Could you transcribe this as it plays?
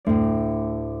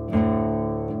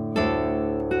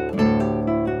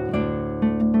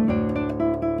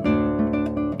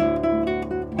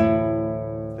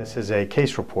This is a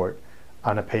case report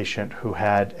on a patient who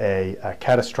had a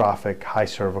catastrophic high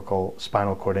cervical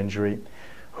spinal cord injury,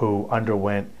 who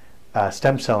underwent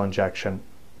stem cell injection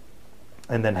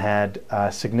and then had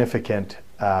significant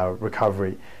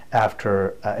recovery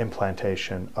after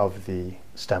implantation of the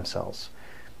stem cells.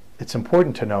 It's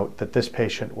important to note that this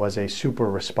patient was a super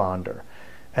responder,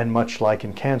 and much like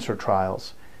in cancer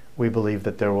trials, we believe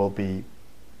that there will be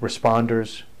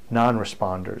responders,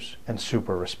 non-responders, and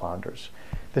super responders.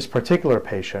 This particular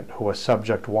patient, who was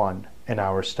subject 1 in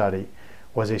our study,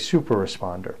 was a super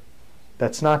responder.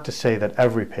 That's not to say that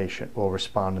every patient will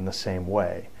respond in the same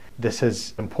way. This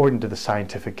is important to the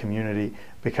scientific community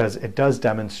because it does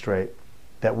demonstrate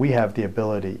that we have the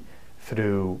ability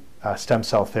through stem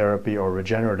cell therapy or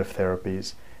regenerative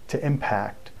therapies to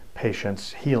impact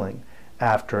patients' healing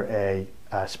after a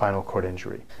spinal cord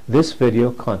injury. This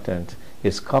video content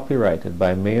is copyrighted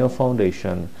by Mayo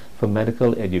Foundation for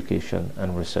Medical Education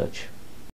and Research.